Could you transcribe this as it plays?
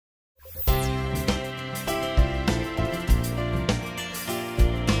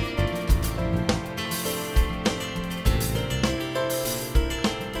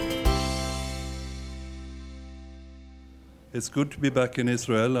It's good to be back in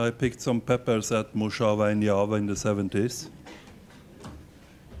Israel. I picked some peppers at Moshava in Java in the 70s.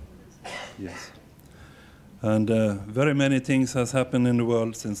 Yes. And very many things has happened in the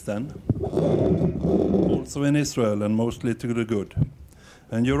world since then. Also in Israel, and mostly to the good.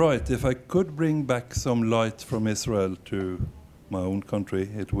 And you're right, if I could bring back some light from Israel to my own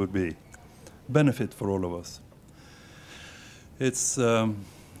country, it would be benefit for all of us.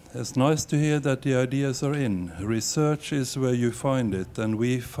 It's nice to hear that the ideas are in. Research is where you find it, and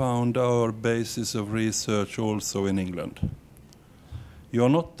we found our basis of research also in England. You're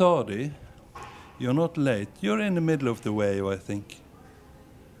not tardy, you're not late, you're in the middle of the way, I think.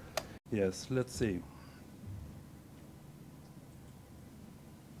 Yes, let's see.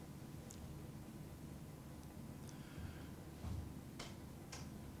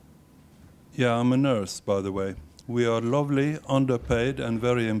 Yeah, I'm a nurse, by the way. We are lovely, underpaid, and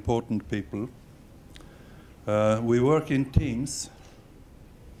very important people. We work in teams,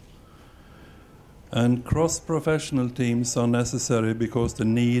 and cross-professional teams are necessary because the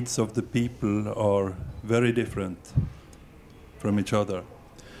needs of the people are very different from each other.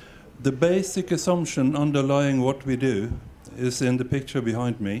 The basic assumption underlying what we do is in the picture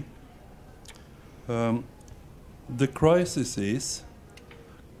behind me. The crises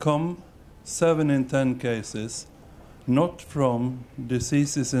come 7 in 10 cases, not from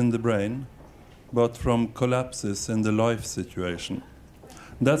diseases in the brain, but from collapses in the life situation.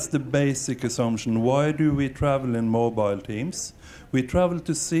 That's the basic assumption. Why do we travel in mobile teams? We travel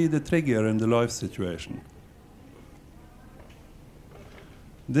to see the trigger in the life situation.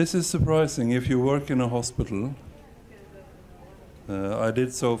 This is surprising if you work in a hospital. I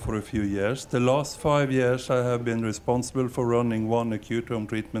did so for a few years. The last 5 years I have been responsible for running one acute home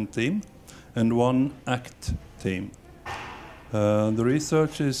treatment team and one ACT team. The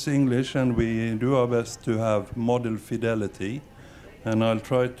research is English, and we do our best to have model fidelity, and I'll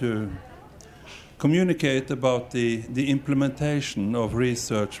try to communicate about the implementation of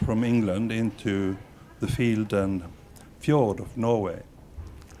research from England into the field and fjord of Norway.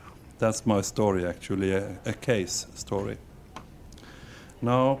 That's my story, actually, a case story.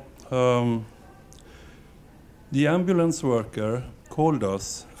 Now, the ambulance worker called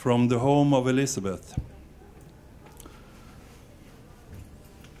us from the home of Elizabeth.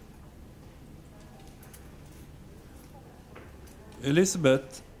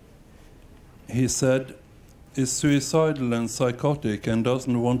 Elizabeth, he said, is suicidal and psychotic and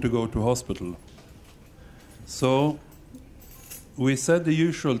doesn't want to go to hospital. So we said the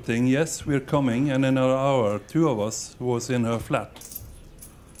usual thing, yes, we're coming, and in an hour, 2 of us was in her flat.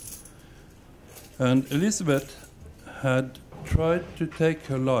 And Elizabeth had tried to take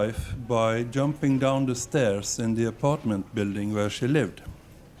her life by jumping down the stairs in the apartment building where she lived.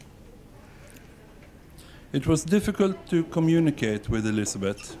 It was difficult to communicate with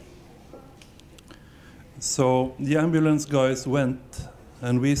Elizabeth. So the ambulance guys went,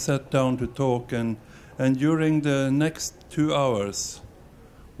 and we sat down to talk, and during the next 2 hours,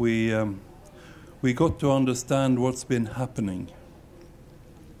 we got to understand what's been happening.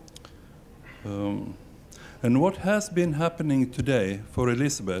 And what has been happening today for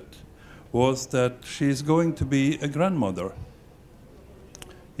Elizabeth was that she's going to be a grandmother.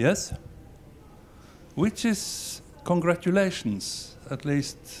 Yes? Which is congratulations, at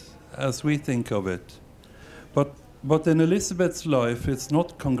least as we think of it. But in Elizabeth's life, it's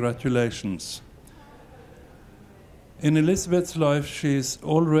not congratulations. In Elizabeth's life, she's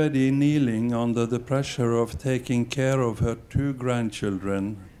already kneeling under the pressure of taking care of her 2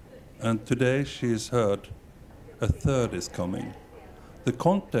 grandchildren, and today she's heard a 3rd is coming. The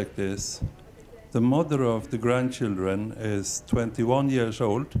context is the mother of the grandchildren is 21 years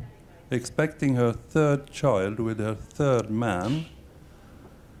old, expecting her 3rd child with her 3rd man,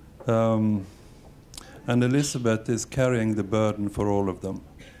 and Elizabeth is carrying the burden for all of them.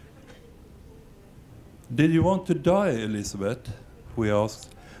 Did you want to die, Elizabeth? We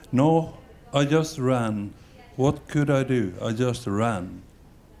asked. No, I just ran. What could I do? I just ran.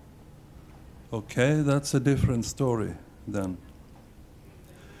 Okay, that's a different story then.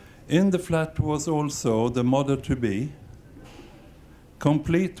 In the flat was also the mother-to-be,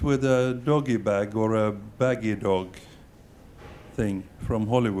 complete with a doggy bag or a baggy dog thing from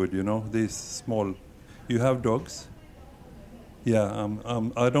Hollywood, you know, these small. You have dogs? Yeah,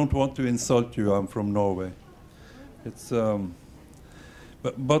 I don't want to insult you, I'm from Norway. It's,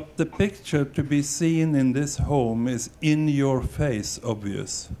 but the picture to be seen in this home is in your face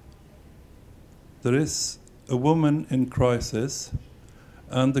obvious. There is a woman in crisis,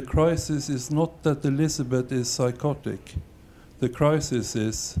 and the crisis is not that Elizabeth is psychotic. The crisis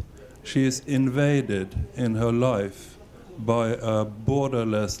is she is invaded in her life by a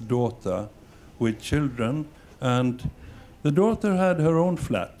borderless daughter with children, and the daughter had her own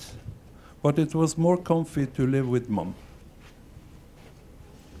flat, but it was more comfy to live with mom.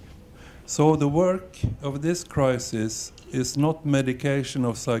 So the work of this crisis is not medication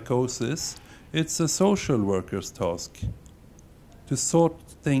of psychosis, it's a social worker's task to sort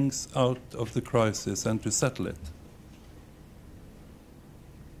things out of the crisis and to settle it.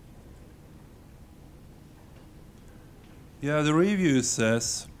 Yeah, the review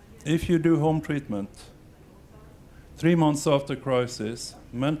says, if you do home treatment, 3 months after crisis,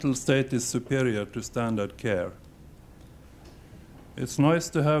 mental state is superior to standard care. It's nice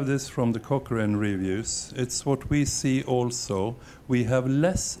to have this from the Cochrane reviews. It's what we see also. We have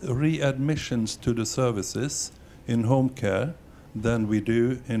less readmissions to the services in home care than we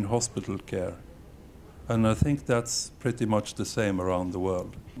do in hospital care. And I think that's pretty much the same around the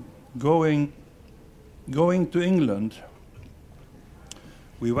world. Going to England,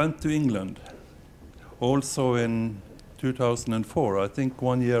 we went to England also in 2004, I think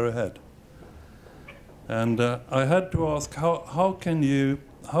 1 year ahead. And I had to ask, how can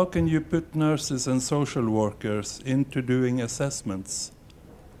you put nurses and social workers into doing assessments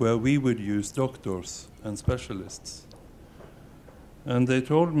where we would use doctors and specialists? And they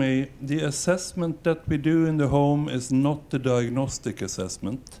told me the assessment that we do in the home is not the diagnostic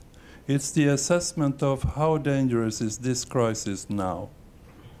assessment. It's the assessment of how dangerous is this crisis now.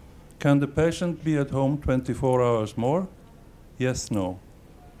 Can the patient be at home 24 hours more? Yes, no.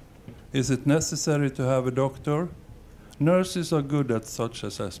 Is it necessary to have a doctor? Nurses are good at such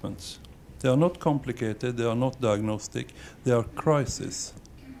assessments. They are not complicated, they are not diagnostic, they are crisis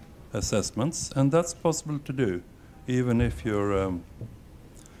assessments, and that's possible to do, even if you're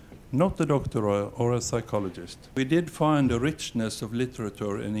not a doctor or a psychologist. We did find a richness of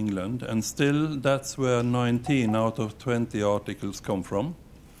literature in England, and still that's where 19 out of 20 articles come from.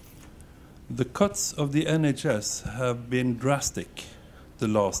 The cuts of the NHS have been drastic the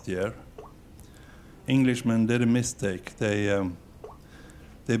last year. Englishmen did a mistake. They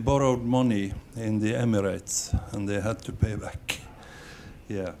borrowed money in the Emirates and they had to pay back.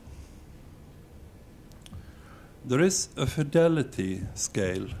 Yeah. There is a fidelity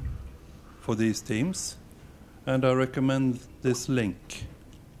scale for these teams, and I recommend this link.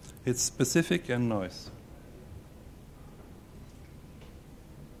 It's specific and nice.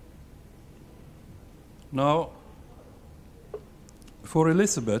 Now, for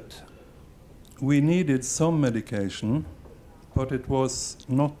Elizabeth, we needed some medication, but it was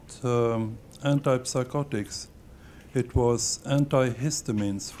not antipsychotics. It was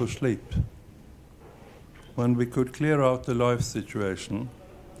antihistamines for sleep. When we could clear out the life situation,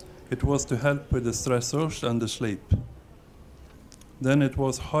 it was to help with the stressors and the sleep. Then it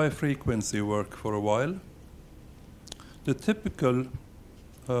was high-frequency work for a while. The typical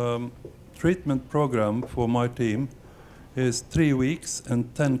treatment program for my team is 3 weeks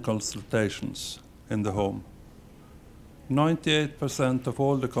and 10 consultations in the home. 98% of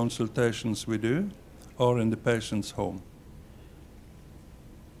all the consultations we do are in the patient's home.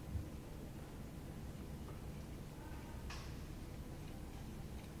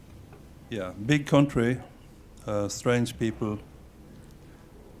 Yeah, big country, strange people.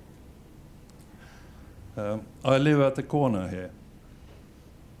 I live at the corner here.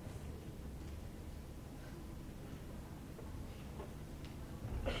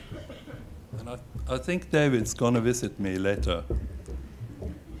 And I think David's going to visit me later.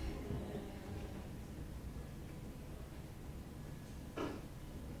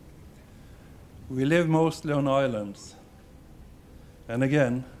 We live mostly on islands. And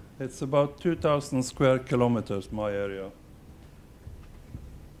again, it's about 2,000 square kilometers, my area.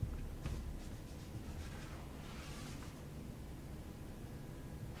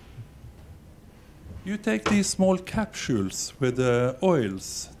 You take these small capsules with the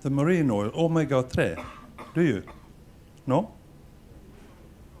oils, the marine oil, omega-3, do you? No?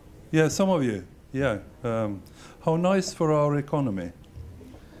 Yeah, some of you. Yeah. How nice for our economy.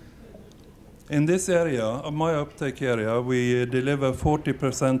 In this area, my uptake area, we deliver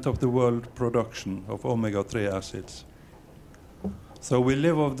 40% of the world production of omega-3 acids. So we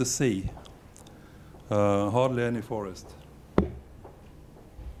live off the sea, hardly any forest.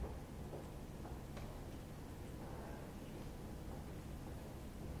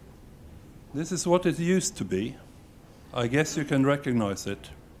 This is what it used to be. I guess you can recognize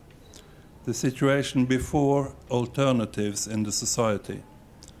it. The situation before alternatives in the society.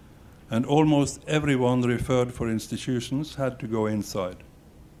 And almost everyone referred for institutions had to go inside.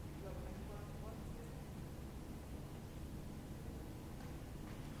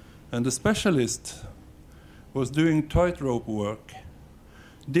 And the specialist was doing tightrope work,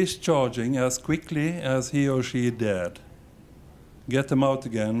 discharging as quickly as he or she dared. Get them out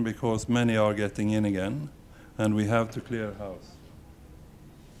again because many are getting in again, and we have to clear house.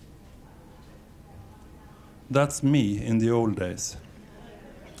 That's me in the old days.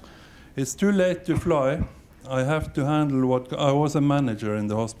 It's too late to fly. I have to handle what... I was a manager in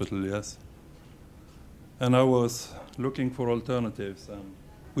the hospital, yes. And I was looking for alternatives.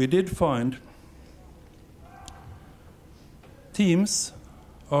 We did find teams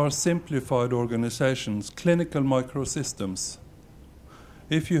are simplified organizations, clinical microsystems.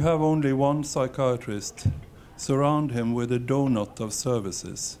 If you have only one psychiatrist, surround him with a donut of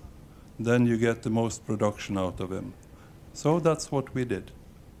services, then you get the most production out of him. So that's what we did.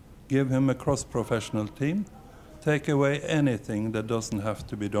 Give him a cross-professional team, take away anything that doesn't have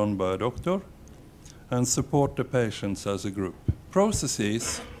to be done by a doctor, and support the patients as a group.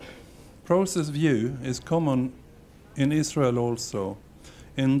 Process view is common in Israel also.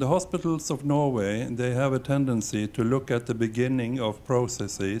 In the hospitals of Norway, they have a tendency to look at the beginning of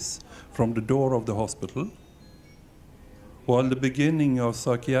processes from the door of the hospital, while the beginning of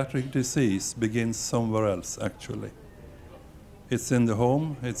psychiatric disease begins somewhere else, actually. It's in the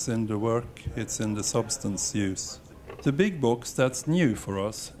home, it's in the work, it's in the substance use. The big box that's new for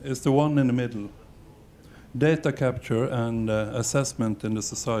us is the one in the middle. Data capture and assessment in the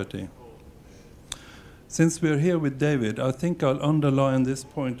society. Since we're here with David, I think I'll underline this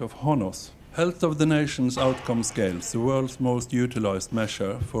point of HONOS. Health of the Nation's Outcome Scales, the world's most utilized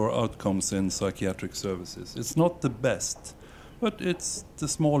measure for outcomes in psychiatric services. It's not the best, but it's the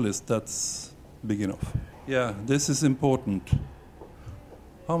smallest that's big enough. Yeah, this is important.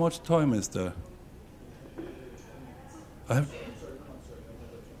 How much time is there?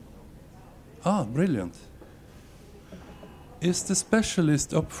 Brilliant. Is the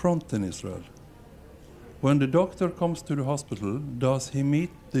specialist up front in Israel? When the doctor comes to the hospital, does he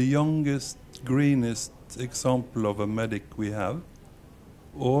meet the youngest, greenest example of a medic we have?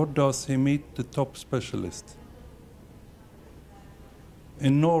 Or does he meet the top specialist?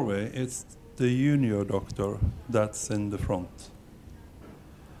 In Norway, it's the junior doctor that's in the front.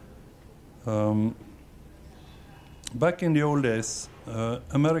 Back in the old days,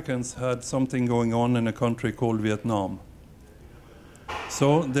 Americans had something going on in a country called Vietnam.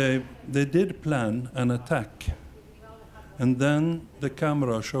 So they did plan an attack, and then the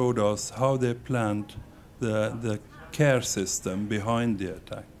camera showed us how they planned the care system behind the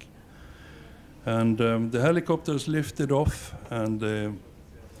attack. And the helicopters lifted off, and the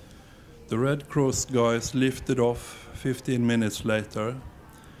Red Cross guys lifted off 15 minutes later.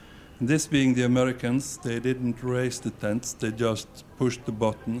 And this being the Americans, they didn't raise the tents, they just pushed the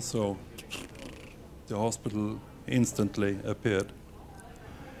button, so the hospital instantly appeared.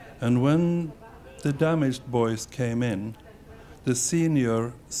 And when the damaged boys came in, the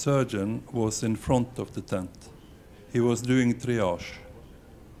senior surgeon was in front of the tent. He was doing triage.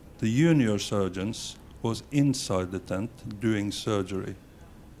 The junior surgeons was inside the tent doing surgery.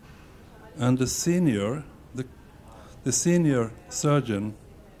 And the senior surgeon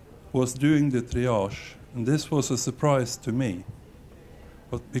was doing the triage, and this was a surprise to me,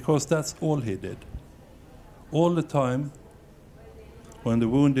 but because that's all he did. All the time, when the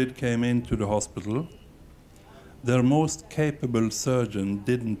wounded came into the hospital, their most capable surgeon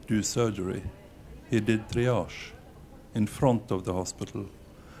didn't do surgery. He did triage in front of the hospital.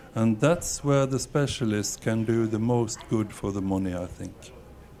 And that's where the specialists can do the most good for the money, I think.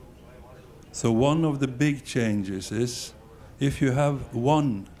 So one of the big changes is, if you have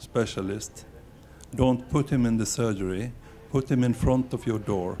one specialist, don't put him in the surgery, put him in front of your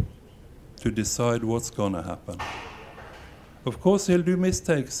door to decide what's going to happen. Of course, he'll do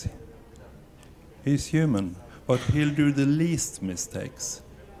mistakes. He's human, but he'll do the least mistakes.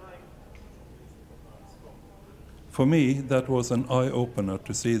 For me, that was an eye-opener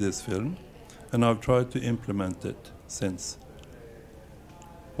to see this film, and I've tried to implement it since.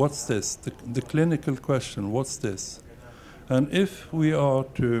 What's this? The clinical question, what's this? And if we are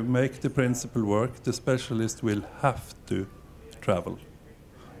to make the principle work, the specialist will have to travel.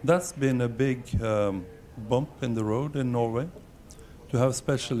 That's been a big bump in the road in Norway, to have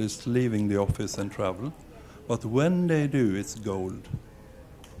specialists leaving the office and travel. But when they do, it's gold.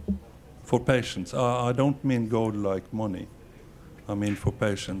 For patients. I don't mean gold like money. I mean for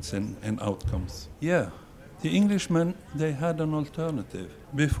patients in outcomes. Yeah, the Englishmen, they had an alternative.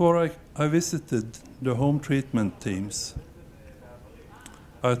 Before I visited the home treatment teams,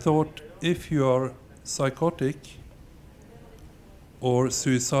 I thought if you are psychotic or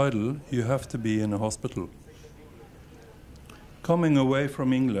suicidal, you have to be in a hospital. Coming away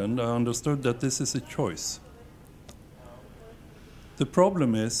from England, I understood that this is a choice. The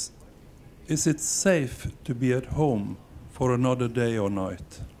problem is it safe to be at home for another day or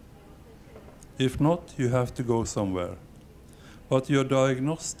night? If not, you have to go somewhere. But your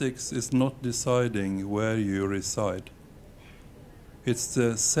diagnostics is not deciding where you reside. It's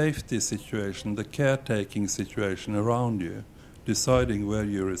the safety situation, the caretaking situation around you, deciding where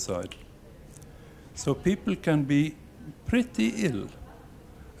you reside. So people can be pretty ill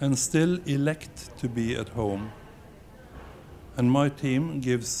and still elect to be at home. And my team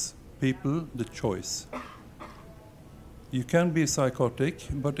gives people the choice. You can be psychotic,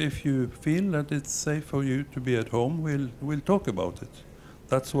 but if you feel that it's safe for you to be at home, we'll talk about it.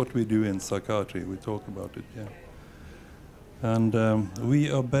 That's what we do in psychiatry, we talk about it, yeah. And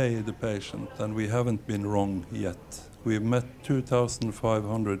we obey the patient, and we haven't been wrong yet. We've met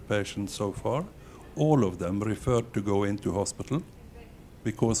 2,500 patients so far. All of them referred to go into hospital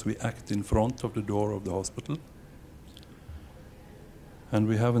because we act in front of the door of the hospital. And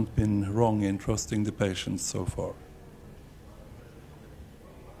we haven't been wrong in trusting the patients so far.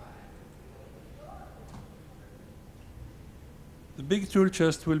 The big tool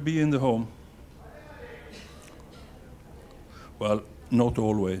chest will be in the home. Well, not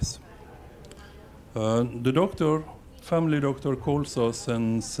always. The doctor, family doctor, calls us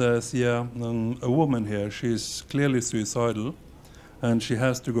and says, yeah, a woman here, she's clearly suicidal and she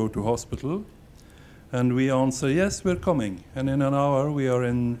has to go to hospital. And we answer, yes, we're coming. And in an hour, we are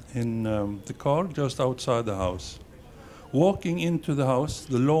in the car just outside the house. Walking into the house,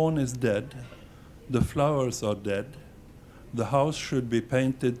 the lawn is dead. The flowers are dead. The house should be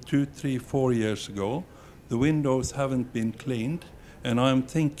painted 2, 3, 4 years ago. The windows haven't been cleaned. And I'm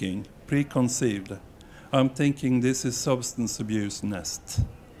thinking, preconceived, I'm thinking this is substance abuse nest.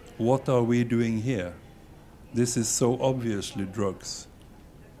 What are we doing here? This is so obviously drugs.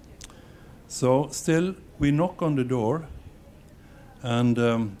 So still, we knock on the door, and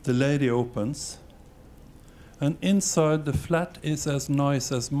the lady opens. And inside, the flat is as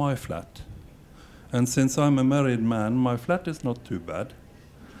nice as my flat. And since I'm a married man, my flat is not too bad.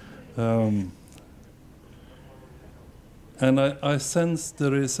 And I sense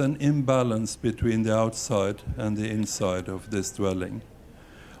there is an imbalance between the outside and the inside of this dwelling.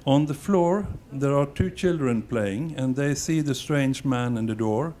 On the floor, there are 2 children playing, and they see the strange man in the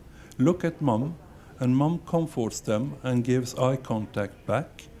door, look at Mum, and Mum comforts them and gives eye contact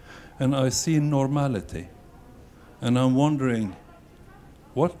back, and I see normality. And I'm wondering,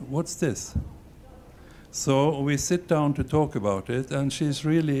 what's this? So we sit down to talk about it, and she's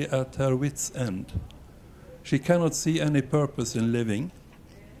really at her wit's end. She cannot see any purpose in living.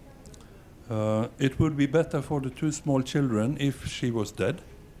 It would be better for the 2 small children if she was dead.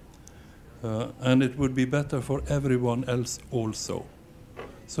 And it would be better for everyone else also.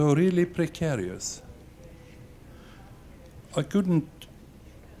 So really precarious. I couldn't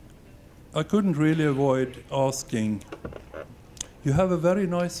really avoid asking, you have a very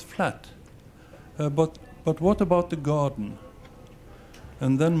nice flat, but what about the garden?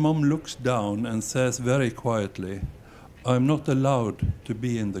 And then Mum looks down and says very quietly, I'm not allowed to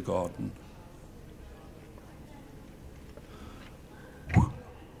be in the garden.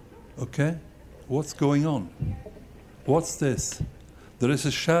 Okay, what's going on? What's this? There is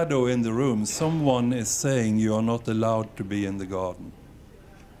a shadow in the room. Someone is saying you are not allowed to be in the garden.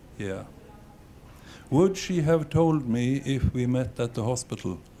 Yeah. Would she have told me if we met at the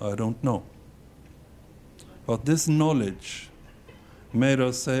hospital? I don't know. But this knowledge made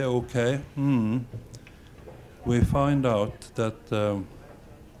us say, okay, we find out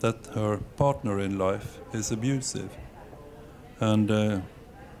that her partner in life is abusive. And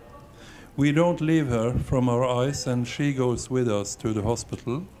we don't leave her from our eyes, and she goes with us to the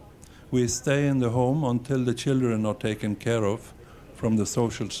hospital. We stay in the home until the children are taken care of from the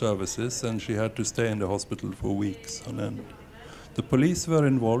social services, and she had to stay in the hospital for weeks on end. The police were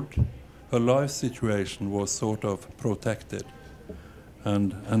involved. Her life situation was sort of protected,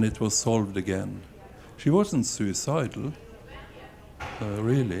 and it was solved again. She wasn't suicidal,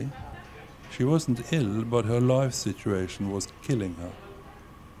 really. She wasn't ill, but her life situation was killing her.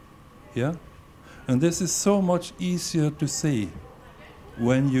 Yeah? And this is so much easier to see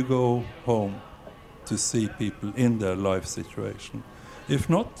when you go home to see people in their life situation. If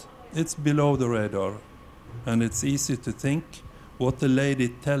not, it's below the radar, and it's easy to think what the lady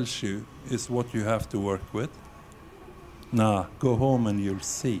tells you is what you have to work with. Nah, go home and you'll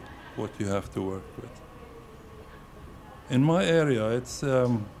see what you have to work with. In my area, it's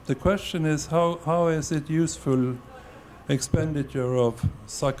the question is how is it useful expenditure of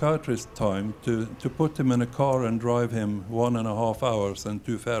psychiatrist time to put him in a car and drive him 1.5 hours and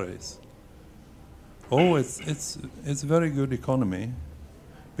 2 ferries? Oh, it's very good economy,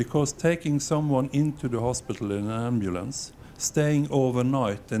 because taking someone into the hospital in an ambulance, staying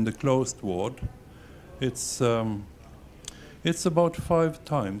overnight in the closed ward, it's about 5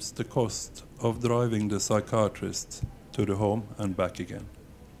 times the cost of driving the psychiatrist to the home and back again.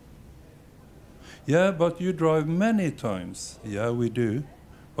 Yeah, but you drive many times. Yeah, we do,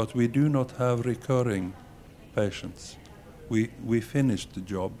 but we do not have recurring patients. We finish the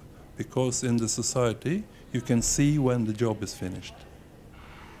job, because in the society you can see when the job is finished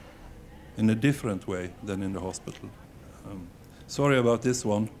in a different way than in the hospital. Sorry about this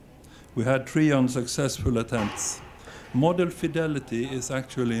one. We had 3 unsuccessful attempts. Model fidelity is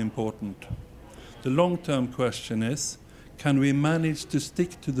actually important. The long-term question is, can we manage to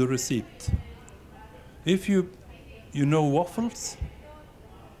stick to the receipt? If you know waffles,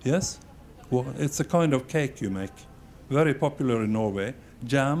 yes? Well, it's a kind of cake you make, very popular in Norway.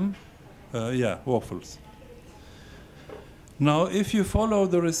 Jam, waffles. Now, if you follow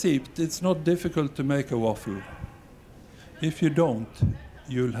the receipt, it's not difficult to make a waffle. If you don't,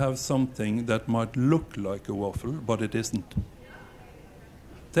 you'll have something that might look like a waffle, but it isn't.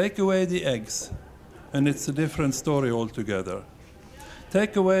 Take away the eggs, and it's a different story altogether.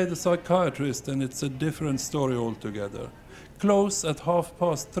 Take away the psychiatrist, and it's a different story altogether. Close at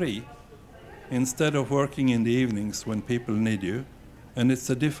 3:30 instead of working in the evenings when people need you, and it's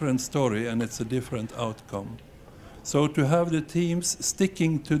a different story and it's a different outcome. So to have the teams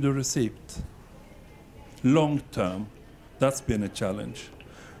sticking to the receipt long term, that's been a challenge.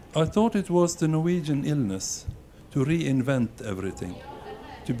 I thought it was the Norwegian illness to reinvent everything,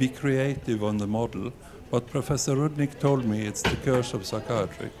 to be creative on the model, but Professor Rudnick told me it's the curse of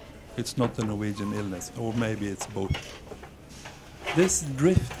psychiatry. It's not the Norwegian illness, or maybe it's both. This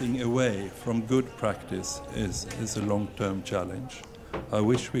drifting away from good practice is a long-term challenge. I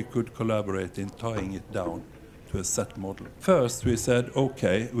wish we could collaborate in tying it down to a set model. First, we said,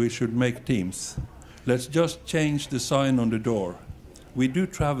 okay, we should make teams. Let's just change the sign on the door. We do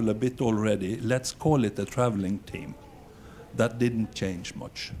travel a bit already. Let's call it a traveling team. That didn't change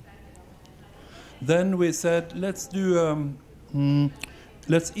much. Then we said, let's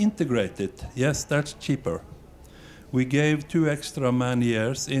integrate it. Yes, that's cheaper. We gave 2 extra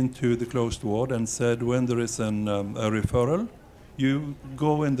man-years into the closed ward and said, when there is a referral, you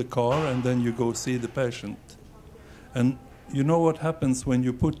go in the car and then you go see the patient. And you know what happens when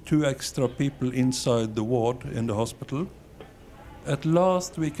you put 2 extra people inside the ward in the hospital? At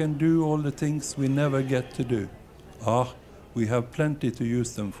last we can do all the things we never get to do. We have plenty to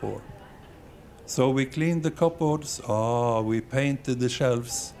use them for. So we cleaned the cupboards, we painted the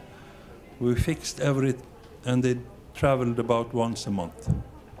shelves, we fixed everything, and they traveled about once a month.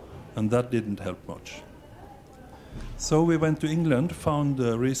 And that didn't help much. So we went to England, found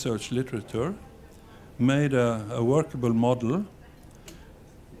the research literature, made a workable model,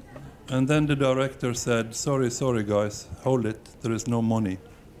 and then the director said, sorry guys, hold it, there is no money.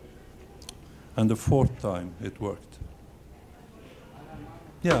 And the 4th time it worked.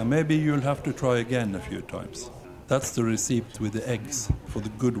 Yeah, maybe you'll have to try again a few times. That's the receipt with the eggs for the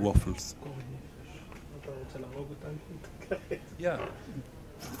good waffles. Yeah.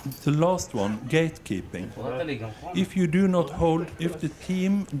 The last one, gatekeeping. If the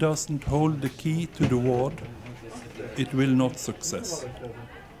team doesn't hold the key to the ward, it will not success.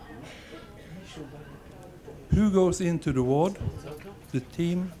 Who goes into the ward? The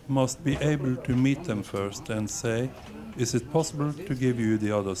team must be able to meet them first and say, is it possible to give you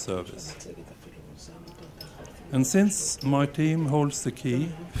the other service? And since my team holds the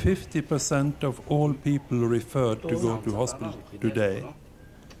key, 50% of all people referred to go to hospital today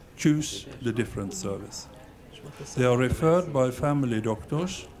choose the different service. They are referred by family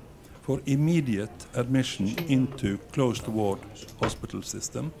doctors for immediate admission into closed ward hospital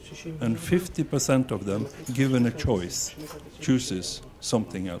system, and 50% of them, given a choice, chooses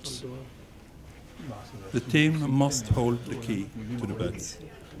something else. The team must hold the key to the beds.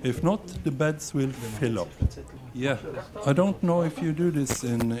 If not, the beds will fill up. Yeah, I don't know if you do this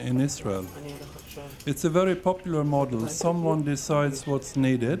in Israel. It's a very popular model. Someone decides what's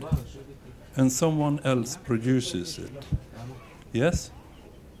needed and someone else produces it. Yes?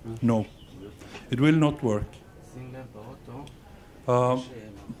 No. It will not work.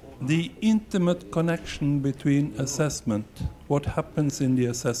 The intimate connection between assessment, what happens in the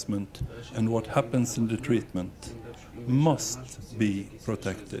assessment, and what happens in the treatment must be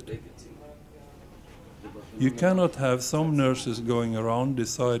protected. You cannot have some nurses going around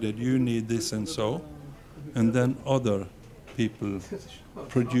decided you need this and so, and then other people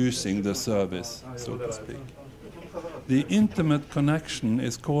producing the service, so to speak. The intimate connection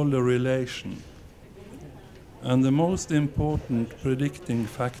is called a relation. And the most important predicting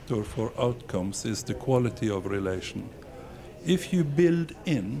factor for outcomes is the quality of relation. If you build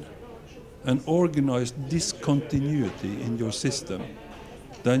in an organized discontinuity in your system,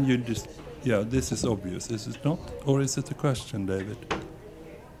 then you just, yeah, this is obvious, is it not? Or is it a question, David?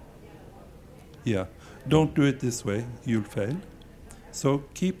 Yeah, don't do it this way, you'll fail. So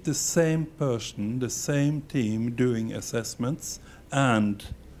keep the same person, the same team doing assessments and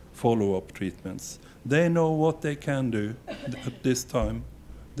follow-up treatments. They know what they can do at this time.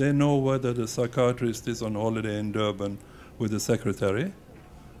 They know whether the psychiatrist is on holiday in Durban with the secretary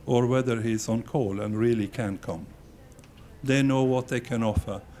or whether he's on call and really can come. They know what they can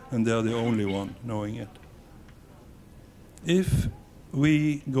offer, and they're the only one knowing it. If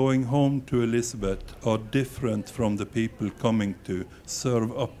we going home to Elizabeth are different from the people coming to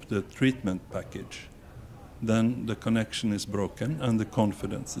serve up the treatment package, then the connection is broken and the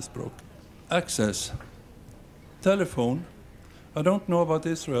confidence is broken. Access. Telephone. I don't know about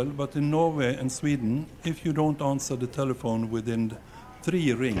Israel, but in Norway and Sweden, if you don't answer the telephone within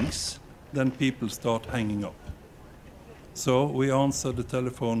 3 rings, then people start hanging up. So we answer the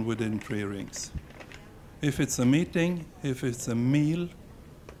telephone within 3 rings. If it's a meeting, if it's a meal,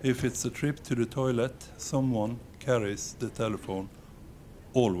 if it's a trip to the toilet, someone carries the telephone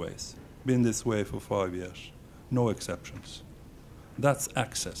always. Been this way for 5 years. No exceptions. That's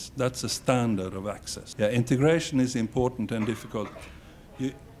access. That's a standard of access. Yeah, integration is important and difficult.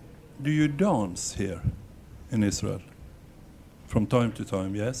 Do you dance here in Israel? From time to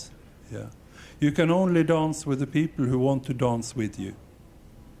time, yes? Yeah. You can only dance with the people who want to dance with you.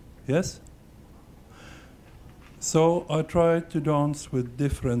 Yes? So I try to dance with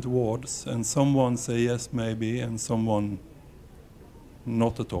different wards, and someone say yes maybe, and someone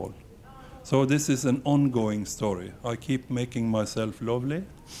not at all. So this is an ongoing story. I keep making myself lovely,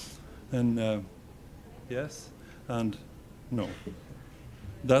 and yes, and no.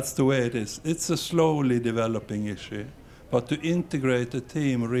 That's the way it is. It's a slowly developing issue, but to integrate a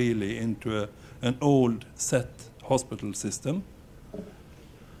team really into an old set hospital system,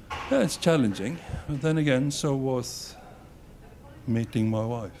 yeah, it's challenging. But then again, so was meeting my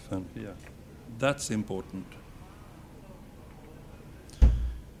wife, and yeah, that's important.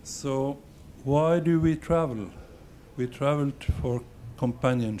 So why do we travel? We traveled for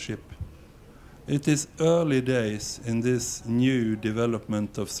companionship. It is early days in this new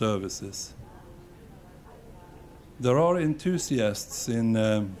development of services. There are enthusiasts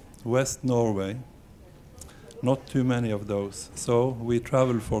in West Norway, not too many of those. So we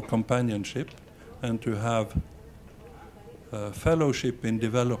travel for companionship and to have fellowship in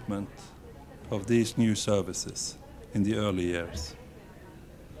development of these new services in the early years.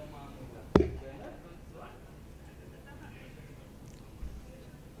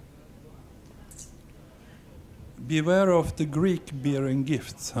 Beware of the Greek bearing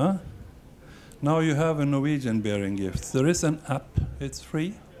gifts, huh? Now you have a Norwegian bearing gifts. There is an app, it's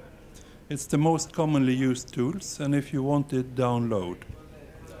free. It's the most commonly used tools, and if you want it, download.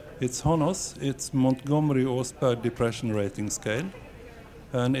 It's Honos, it's Montgomery-Åsberg Depression Rating Scale,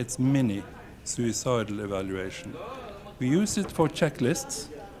 and it's mini suicidal evaluation. We use it for checklists,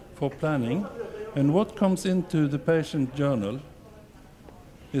 for planning, and what comes into the patient journal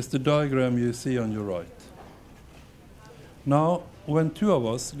is the diagram you see on your right. Now, when 2 of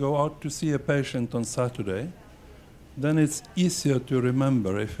us go out to see a patient on Saturday, then it's easier to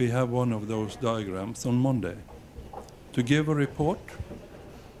remember if we have one of those diagrams on Monday. To give a report,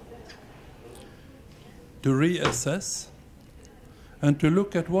 to reassess, and to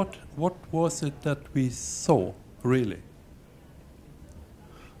look at what was it that we saw, really.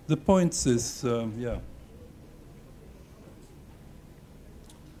 The points is,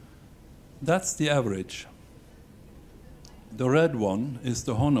 that's the average. The red one is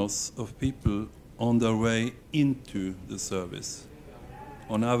the Honos of people on their way into the service,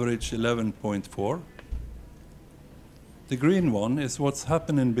 on average 11.4. The green one is what's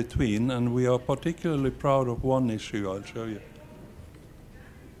happened in between, and we are particularly proud of one issue I'll show you.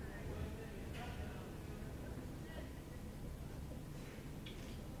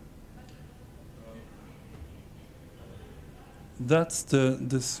 That's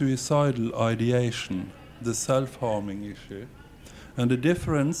the suicidal ideation, the self-harming issue. And the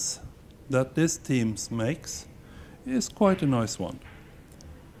difference that this team makes is quite a nice one.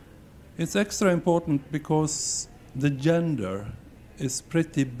 It's extra important because the gender is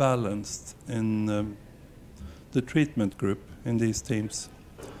pretty balanced in the treatment group in these teams.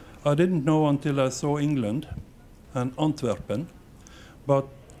 I didn't know until I saw England and Antwerpen, but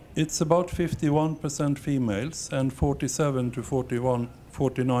it's about 51% females and 47 to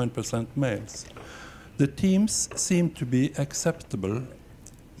 49% males. The teams seem to be acceptable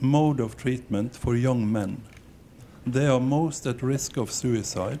mode of treatment for young men. They are most at risk of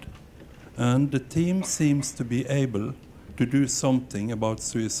suicide, and the team seems to be able to do something about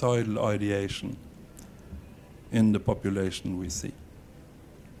suicidal ideation in the population we see.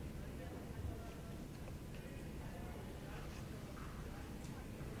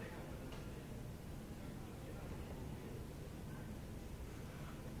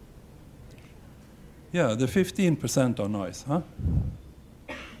 Yeah, the 15% are nice, huh?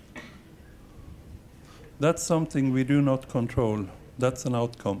 That's something we do not control. That's an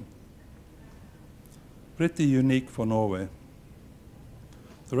outcome. Pretty unique for Norway.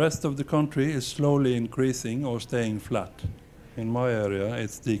 The rest of the country is slowly increasing or staying flat. In my area,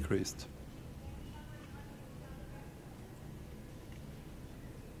 it's decreased.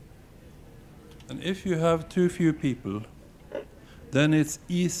 And if you have too few people, then it's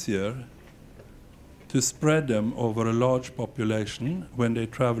easier to spread them over a large population when they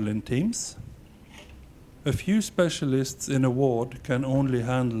travel in teams. A few specialists in a ward can only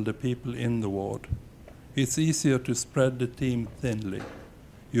handle the people in the ward. It's easier to spread the team thinly.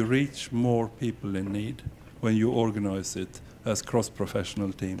 You reach more people in need when you organize it as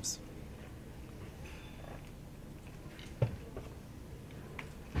cross-professional teams.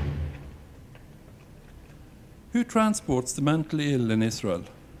 Who transports the mentally ill in Israel?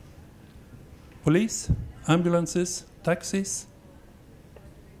 Police, ambulances, taxis?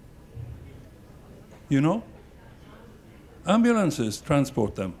 You know? Ambulances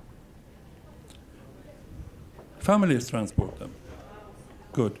transport them. Families transport them.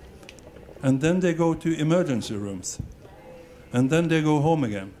 Good. And then they go to emergency rooms. And then they go home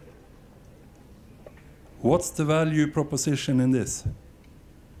again. What's the value proposition in this?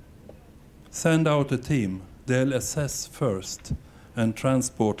 Send out a team. They'll assess first and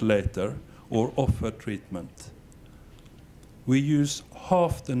transport later, or offer treatment. We use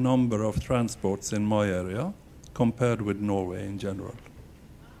half the number of transports in my area compared with Norway in general.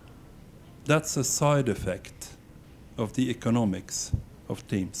 That's a side effect of the economics of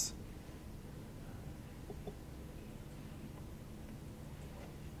teams.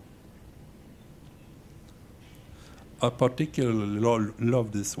 I particularly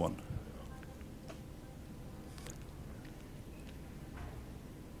love this one.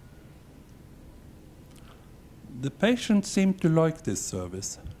 The patients seem to like this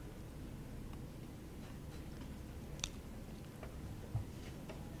service.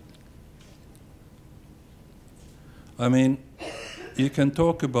 I mean, you can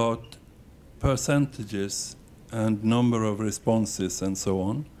talk about percentages and number of responses and so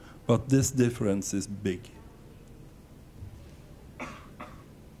on, but this difference is big.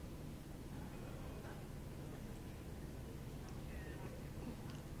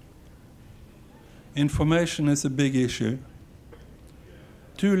 Information is a big issue.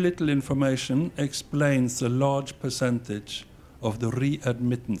 Too little information explains a large percentage of the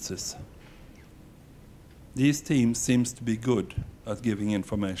readmittances. These teams seem to be good at giving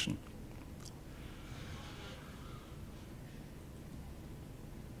information.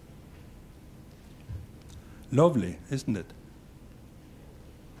 Lovely, isn't it?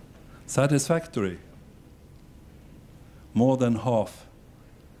 Satisfactory. More than half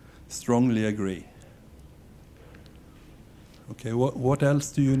strongly agree. Okay, what else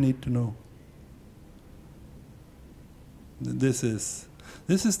do you need to know? This is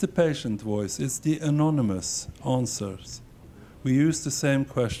the patient voice. It's the anonymous answers. We use the same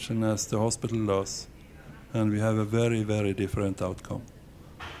question as the hospital does, and we have a very, very different outcome.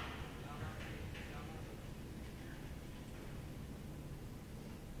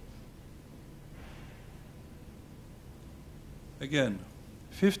 Again,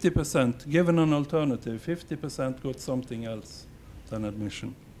 50%, given an alternative, 50% got something else than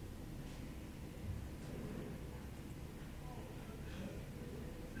admission.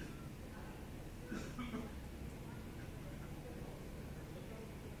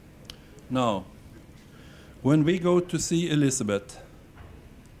 Now, when we go to see Elizabeth,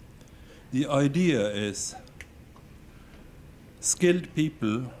 the idea is skilled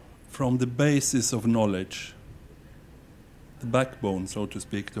people from the basis of knowledge, the backbone, so to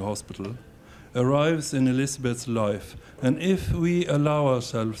speak, the hospital, arrives in Elizabeth's life. And if we allow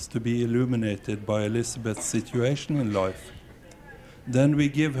ourselves to be illuminated by Elizabeth's situation in life, then we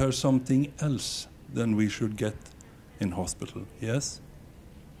give her something else than we should get in hospital, yes?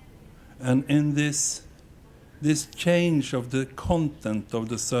 And in this change of the content of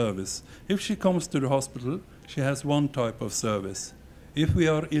the service, if she comes to the hospital, she has one type of service. If we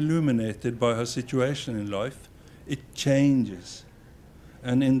are illuminated by her situation in life, it changes.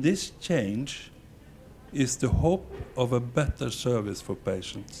 And in this change, is the hope of a better service for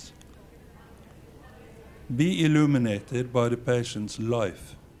patients. Be illuminated by the patient's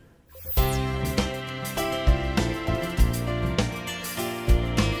life.